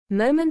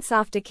Moments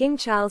after King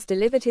Charles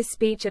delivered his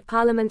speech at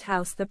Parliament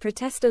House, the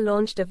protester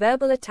launched a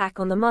verbal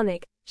attack on the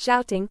monarch,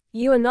 shouting,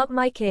 "You are not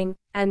my king,"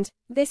 and,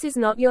 "This is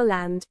not your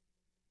land."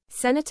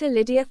 Senator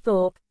Lydia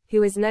Thorpe,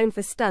 who is known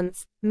for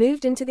stunts,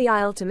 moved into the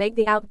aisle to make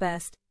the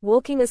outburst,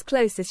 walking as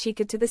close as she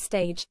could to the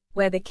stage,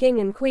 where the King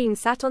and Queen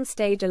sat on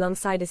stage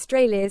alongside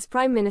Australia's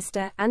Prime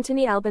Minister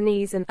Anthony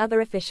Albanese and other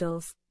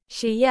officials.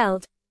 She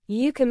yelled,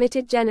 "You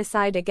committed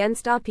genocide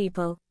against our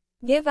people.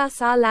 Give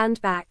us our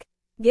land back.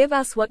 Give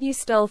us what you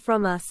stole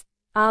from us,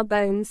 our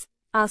bones,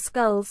 our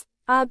skulls,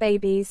 our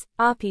babies,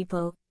 our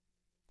people.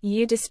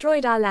 You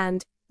destroyed our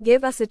land.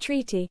 Give us a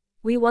treaty.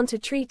 We want a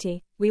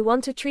treaty. We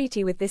want a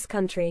treaty with this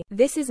country.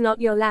 This is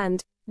not your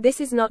land. This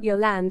is not your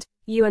land.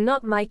 You are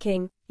not my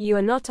king. You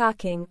are not our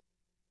king."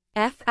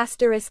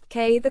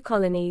 F*K the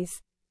colonies.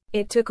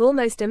 It took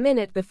almost a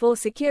minute before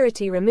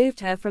security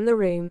removed her from the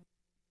room.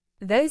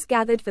 Those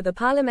gathered for the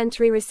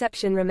parliamentary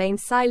reception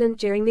remained silent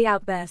during the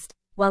outburst,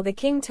 while the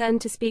King turned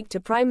to speak to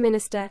Prime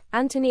Minister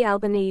Anthony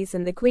Albanese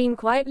and the Queen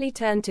quietly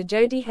turned to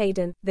Jodie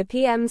Hayden, the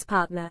PM's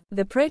partner.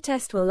 The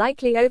protest will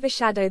likely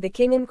overshadow the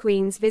King and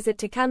Queen's visit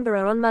to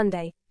Canberra on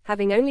Monday,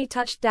 having only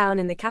touched down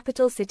in the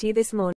capital city this morning.